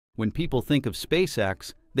When people think of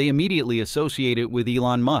SpaceX, they immediately associate it with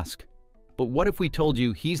Elon Musk. But what if we told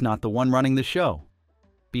you he's not the one running the show?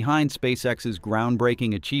 Behind SpaceX's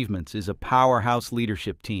groundbreaking achievements is a powerhouse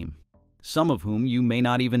leadership team, some of whom you may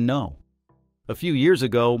not even know. A few years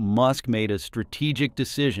ago, Musk made a strategic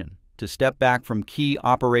decision to step back from key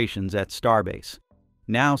operations at Starbase,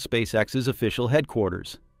 now SpaceX's official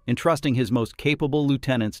headquarters, entrusting his most capable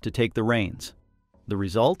lieutenants to take the reins. The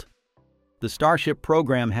result? The Starship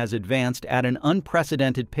program has advanced at an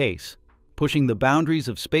unprecedented pace, pushing the boundaries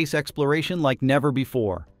of space exploration like never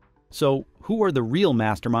before. So, who are the real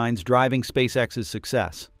masterminds driving SpaceX's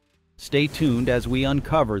success? Stay tuned as we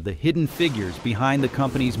uncover the hidden figures behind the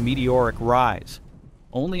company's meteoric rise,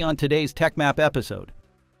 only on today's Techmap episode.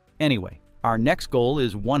 Anyway, our next goal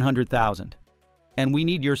is 100,000, and we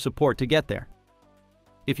need your support to get there.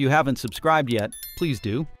 If you haven't subscribed yet, please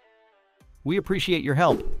do. We appreciate your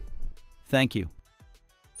help. Thank you.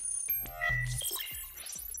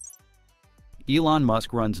 Elon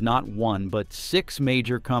Musk runs not one but 6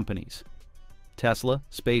 major companies: Tesla,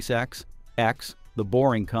 SpaceX, X, The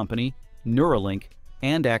Boring Company, Neuralink,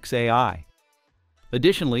 and XAI.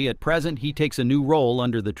 Additionally, at present, he takes a new role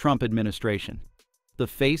under the Trump administration, the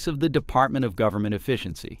face of the Department of Government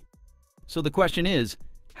Efficiency. So the question is,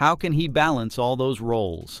 how can he balance all those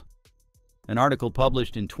roles? An article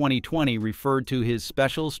published in 2020 referred to his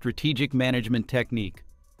special strategic management technique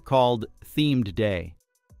called Themed Day.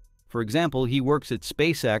 For example, he works at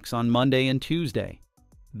SpaceX on Monday and Tuesday,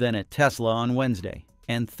 then at Tesla on Wednesday,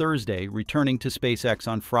 and Thursday, returning to SpaceX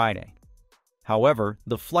on Friday. However,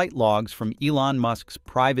 the flight logs from Elon Musk's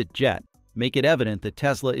private jet make it evident that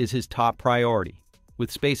Tesla is his top priority,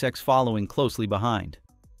 with SpaceX following closely behind.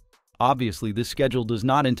 Obviously, this schedule does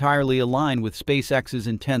not entirely align with SpaceX's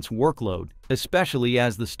intense workload, especially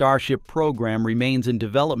as the Starship program remains in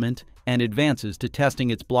development and advances to testing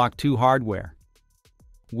its Block 2 hardware.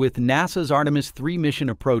 With NASA's Artemis 3 mission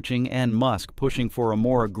approaching and Musk pushing for a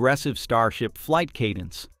more aggressive Starship flight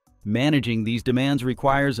cadence, managing these demands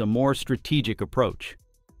requires a more strategic approach,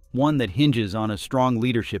 one that hinges on a strong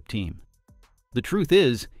leadership team. The truth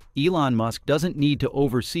is, Elon Musk doesn't need to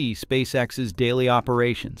oversee SpaceX's daily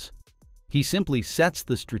operations. He simply sets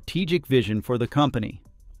the strategic vision for the company,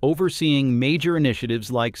 overseeing major initiatives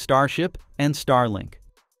like Starship and Starlink.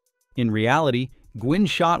 In reality, Gwynne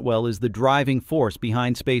Shotwell is the driving force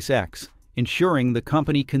behind SpaceX, ensuring the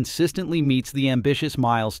company consistently meets the ambitious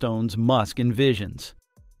milestones Musk envisions.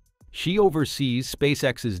 She oversees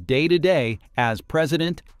SpaceX's day-to-day as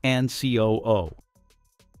president and COO.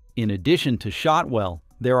 In addition to Shotwell,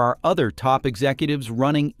 there are other top executives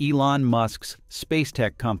running Elon Musk's space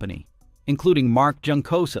tech company, including Mark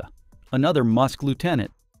Juncosa, another Musk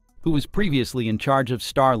lieutenant, who was previously in charge of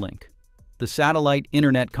Starlink, the satellite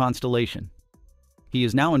internet constellation. He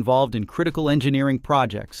is now involved in critical engineering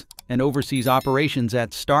projects and oversees operations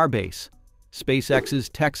at Starbase, SpaceX's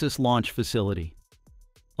Texas launch facility.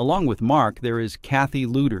 Along with Mark, there is Kathy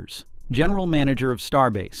Lueders, general manager of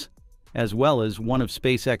Starbase, as well as one of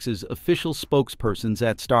SpaceX's official spokespersons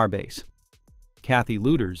at Starbase. Kathy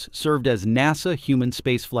Lueders served as NASA human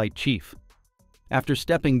spaceflight chief. After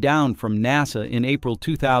stepping down from NASA in April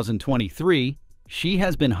 2023, she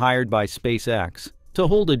has been hired by SpaceX to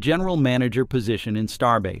hold a general manager position in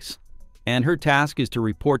Starbase, and her task is to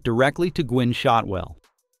report directly to Gwynne Shotwell.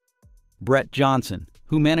 Brett Johnson,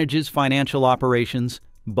 who manages financial operations,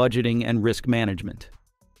 budgeting, and risk management.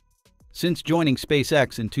 Since joining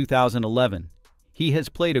SpaceX in 2011, he has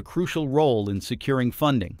played a crucial role in securing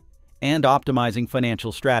funding and optimizing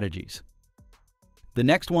financial strategies. The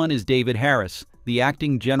next one is David Harris, the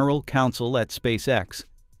acting general counsel at SpaceX,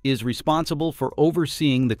 is responsible for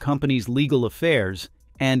overseeing the company's legal affairs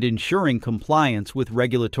and ensuring compliance with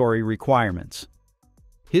regulatory requirements.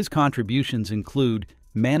 His contributions include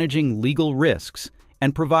managing legal risks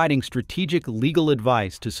and providing strategic legal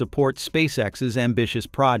advice to support SpaceX's ambitious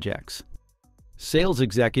projects. Sales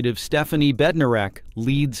executive Stephanie Bednarek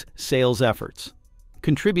leads sales efforts,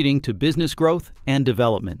 contributing to business growth and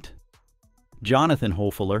development. Jonathan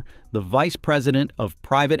Hofeller, the Vice President of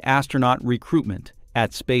Private Astronaut Recruitment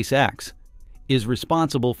at SpaceX, is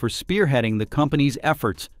responsible for spearheading the company's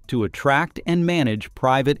efforts to attract and manage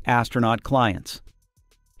private astronaut clients.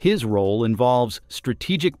 His role involves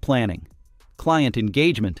strategic planning, client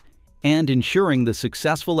engagement, and ensuring the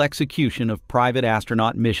successful execution of private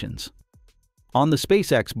astronaut missions. On the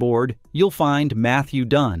SpaceX board, you'll find Matthew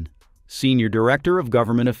Dunn, Senior Director of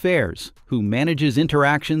Government Affairs, who manages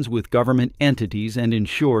interactions with government entities and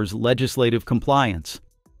ensures legislative compliance,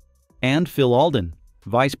 and Phil Alden,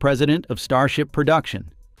 Vice President of Starship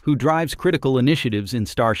Production, who drives critical initiatives in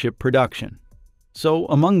Starship production. So,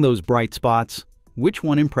 among those bright spots, which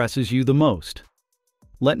one impresses you the most?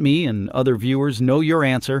 Let me and other viewers know your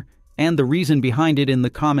answer and the reason behind it in the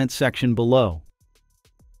comments section below.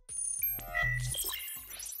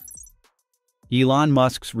 Elon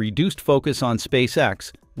Musk's reduced focus on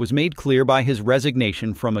SpaceX was made clear by his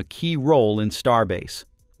resignation from a key role in Starbase,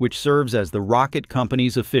 which serves as the rocket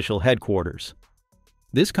company's official headquarters.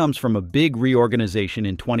 This comes from a big reorganization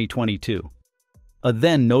in 2022. A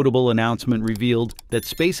then notable announcement revealed that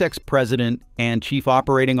SpaceX President and Chief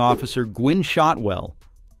Operating Officer Gwynne Shotwell,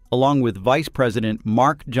 along with Vice President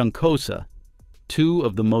Mark Juncosa, two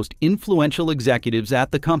of the most influential executives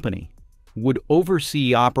at the company, would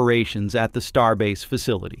oversee operations at the Starbase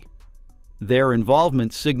facility. Their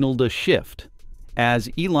involvement signaled a shift, as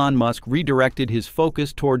Elon Musk redirected his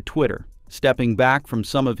focus toward Twitter, stepping back from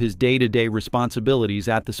some of his day-to-day responsibilities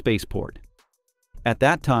at the spaceport. At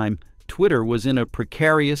that time, Twitter was in a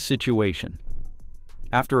precarious situation.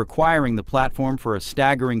 After acquiring the platform for a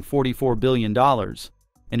staggering $44 billion,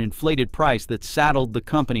 an inflated price that saddled the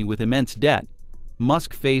company with immense debt,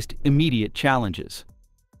 Musk faced immediate challenges.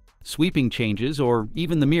 Sweeping changes, or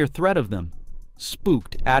even the mere threat of them,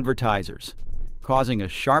 spooked advertisers, causing a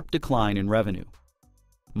sharp decline in revenue.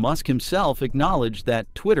 Musk himself acknowledged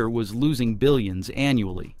that Twitter was losing billions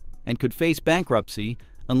annually and could face bankruptcy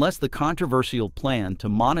unless the controversial plan to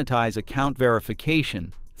monetize account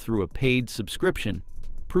verification through a paid subscription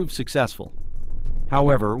proved successful.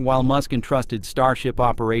 However, while Musk entrusted Starship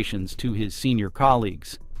operations to his senior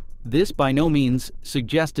colleagues, this by no means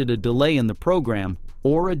suggested a delay in the program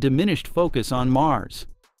or a diminished focus on Mars.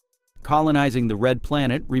 Colonizing the Red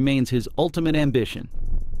Planet remains his ultimate ambition,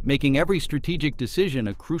 making every strategic decision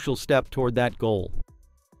a crucial step toward that goal.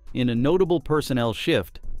 In a notable personnel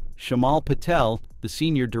shift, Shamal Patel, the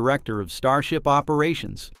senior director of Starship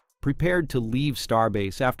operations, prepared to leave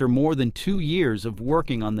Starbase after more than 2 years of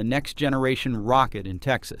working on the next-generation rocket in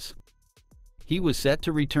Texas. He was set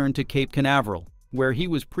to return to Cape Canaveral, where he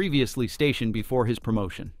was previously stationed before his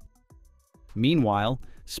promotion. Meanwhile,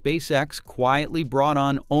 SpaceX quietly brought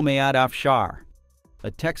on Umayyad Afshar,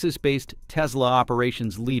 a Texas-based Tesla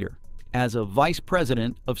operations leader, as a vice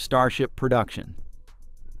president of Starship production.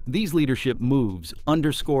 These leadership moves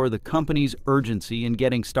underscore the company's urgency in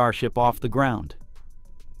getting Starship off the ground.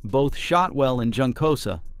 Both Shotwell and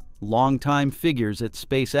Juncosa, longtime figures at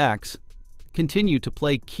SpaceX, continue to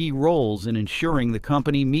play key roles in ensuring the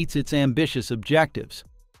company meets its ambitious objectives.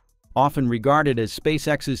 Often regarded as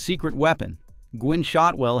SpaceX's secret weapon, Gwynne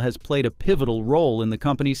Shotwell has played a pivotal role in the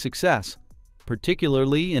company's success,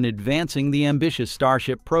 particularly in advancing the ambitious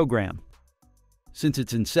Starship program. Since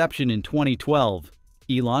its inception in 2012,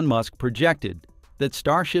 Elon Musk projected that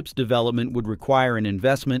Starship's development would require an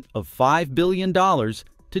investment of $5 billion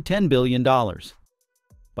to $10 billion.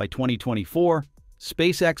 By 2024,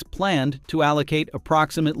 SpaceX planned to allocate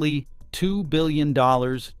approximately $2 billion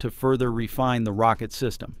to further refine the rocket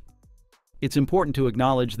system. It's important to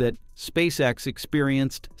acknowledge that SpaceX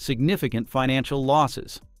experienced significant financial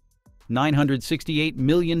losses, $968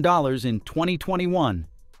 million in 2021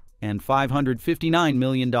 and $559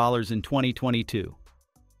 million in 2022.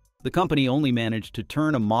 The company only managed to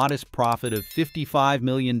turn a modest profit of $55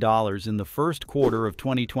 million in the first quarter of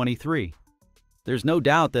 2023. There's no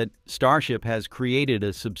doubt that Starship has created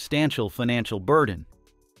a substantial financial burden.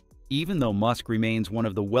 Even though Musk remains one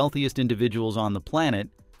of the wealthiest individuals on the planet,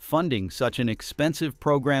 funding such an expensive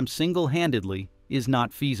program single-handedly is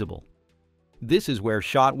not feasible. This is where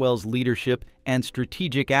Shotwell's leadership and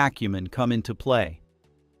strategic acumen come into play.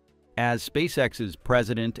 As SpaceX's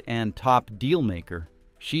president and top dealmaker,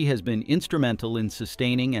 she has been instrumental in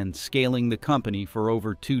sustaining and scaling the company for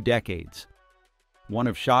over 2 decades. One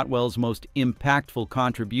of Shotwell's most impactful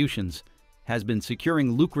contributions has been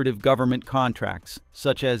securing lucrative government contracts,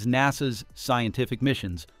 such as NASA's scientific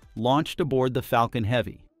missions launched aboard the Falcon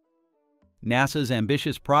Heavy. NASA's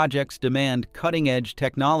ambitious projects demand cutting-edge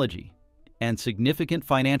technology and significant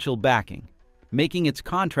financial backing, making its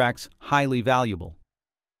contracts highly valuable.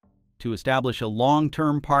 To establish a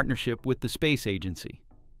long-term partnership with the space agency,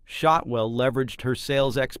 Shotwell leveraged her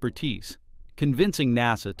sales expertise, convincing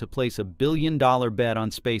NASA to place a $1 billion bet on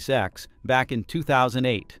SpaceX back in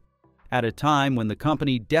 2008, at a time when the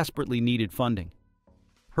company desperately needed funding.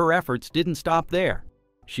 Her efforts didn't stop there.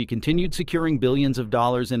 She continued securing billions of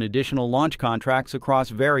dollars in additional launch contracts across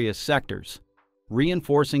various sectors,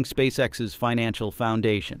 reinforcing SpaceX's financial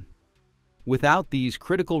foundation. Without these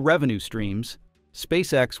critical revenue streams,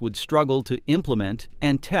 SpaceX would struggle to implement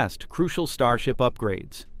and test crucial Starship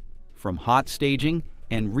upgrades, from hot staging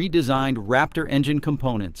and redesigned Raptor engine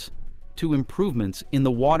components to improvements in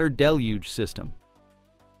the water deluge system.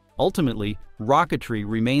 Ultimately, rocketry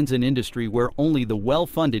remains an industry where only the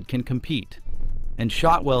well-funded can compete, and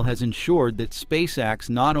Shotwell has ensured that SpaceX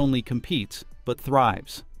not only competes, but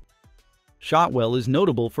thrives. Shotwell is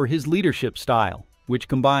notable for his leadership style, which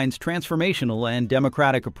combines transformational and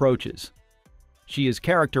democratic approaches. She is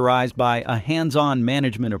characterized by a hands-on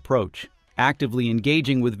management approach, actively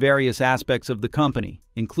engaging with various aspects of the company,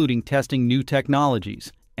 including testing new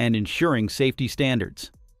technologies and ensuring safety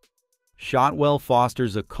standards. Shotwell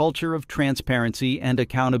fosters a culture of transparency and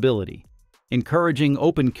accountability, encouraging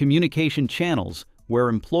open communication channels where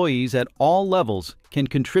employees at all levels can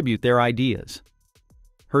contribute their ideas.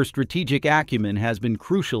 Her strategic acumen has been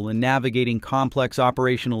crucial in navigating complex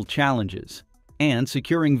operational challenges and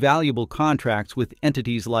securing valuable contracts with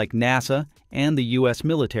entities like NASA and the U.S.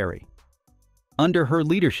 military. Under her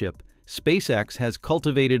leadership, SpaceX has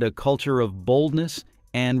cultivated a culture of boldness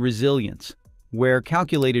and resilience, where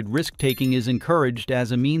calculated risk-taking is encouraged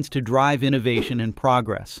as a means to drive innovation and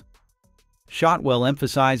progress. Shotwell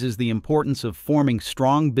emphasizes the importance of forming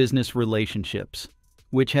strong business relationships,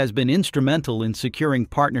 which has been instrumental in securing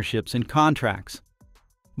partnerships and contracts.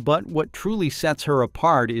 But what truly sets her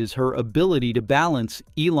apart is her ability to balance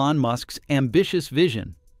Elon Musk's ambitious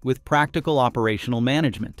vision with practical operational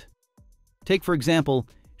management. Take, for example,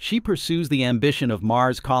 she pursues the ambition of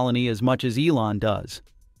Mars colony as much as Elon does.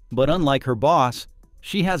 But unlike her boss,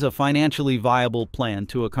 she has a financially viable plan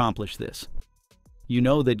to accomplish this. You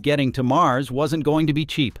know that getting to Mars wasn't going to be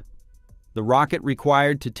cheap. The rocket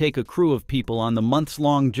required to take a crew of people on the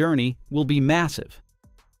months-long journey will be massive.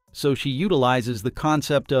 So she utilizes the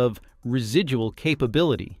concept of residual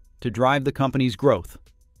capability to drive the company's growth.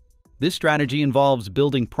 This strategy involves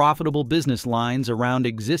building profitable business lines around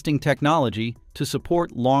existing technology to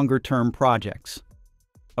support longer-term projects.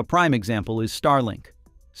 A prime example is Starlink,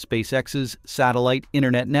 SpaceX's satellite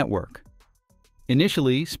internet network.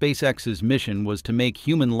 Initially, SpaceX's mission was to make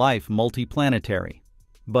human life multiplanetary.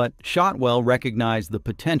 But Shotwell recognized the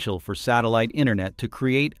potential for satellite internet to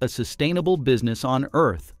create a sustainable business on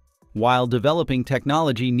Earth, while developing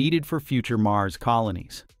technology needed for future Mars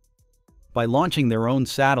colonies. By launching their own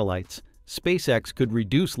satellites, SpaceX could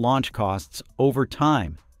reduce launch costs over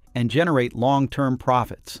time and generate long-term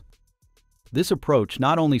profits. This approach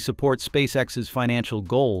not only supports SpaceX's financial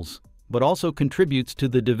goals, but also contributes to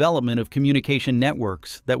the development of communication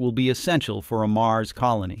networks that will be essential for a Mars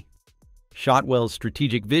colony. Shotwell's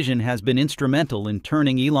strategic vision has been instrumental in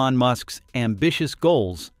turning Elon Musk's ambitious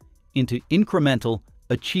goals into incremental,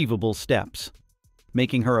 achievable steps,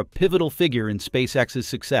 making her a pivotal figure in SpaceX's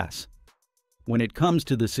success. When it comes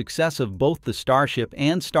to the success of both the Starship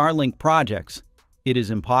and Starlink projects, it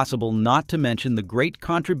is impossible not to mention the great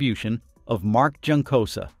contribution of Mark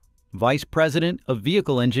Juncosa, Vice President of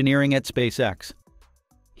Vehicle Engineering at SpaceX.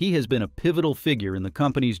 He has been a pivotal figure in the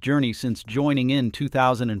company's journey since joining in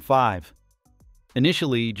 2005.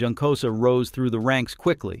 Initially, Juncosa rose through the ranks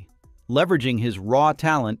quickly, leveraging his raw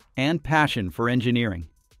talent and passion for engineering,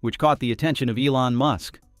 which caught the attention of Elon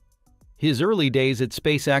Musk. His early days at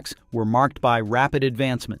SpaceX were marked by rapid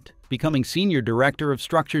advancement, becoming Senior Director of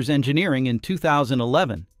Structures Engineering in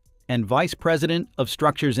 2011 and Vice President of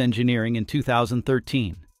Structures Engineering in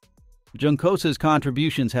 2013. Juncosa's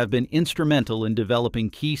contributions have been instrumental in developing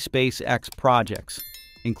key SpaceX projects,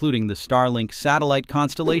 including the Starlink satellite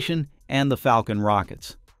constellation and the Falcon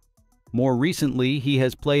rockets. More recently, he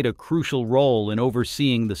has played a crucial role in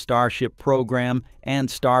overseeing the Starship program and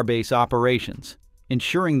Starbase operations,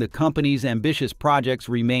 ensuring the company's ambitious projects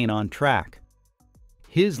remain on track.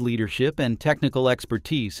 His leadership and technical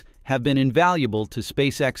expertise have been invaluable to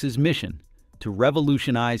SpaceX's mission to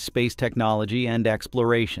revolutionize space technology and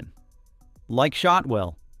exploration. Like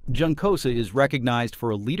Shotwell, Juncosa is recognized for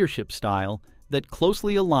a leadership style that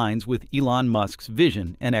closely aligns with Elon Musk's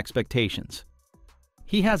vision and expectations.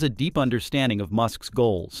 He has a deep understanding of Musk's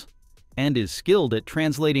goals and is skilled at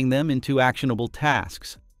translating them into actionable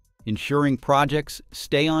tasks, ensuring projects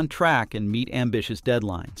stay on track and meet ambitious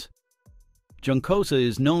deadlines. Juncosa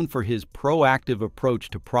is known for his proactive approach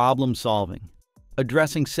to problem solving,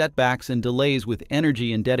 addressing setbacks and delays with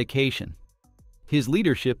energy and dedication. His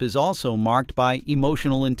leadership is also marked by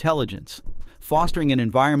emotional intelligence, fostering an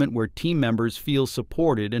environment where team members feel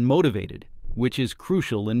supported and motivated, which is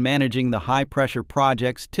crucial in managing the high-pressure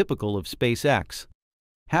projects typical of SpaceX.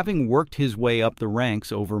 Having worked his way up the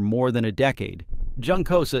ranks over more than a decade,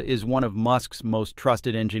 Juncosa is one of Musk's most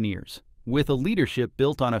trusted engineers, with a leadership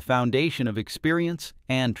built on a foundation of experience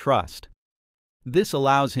and trust. This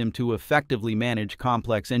allows him to effectively manage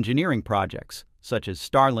complex engineering projects, such as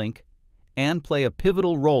Starlink, and play a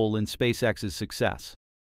pivotal role in SpaceX's success.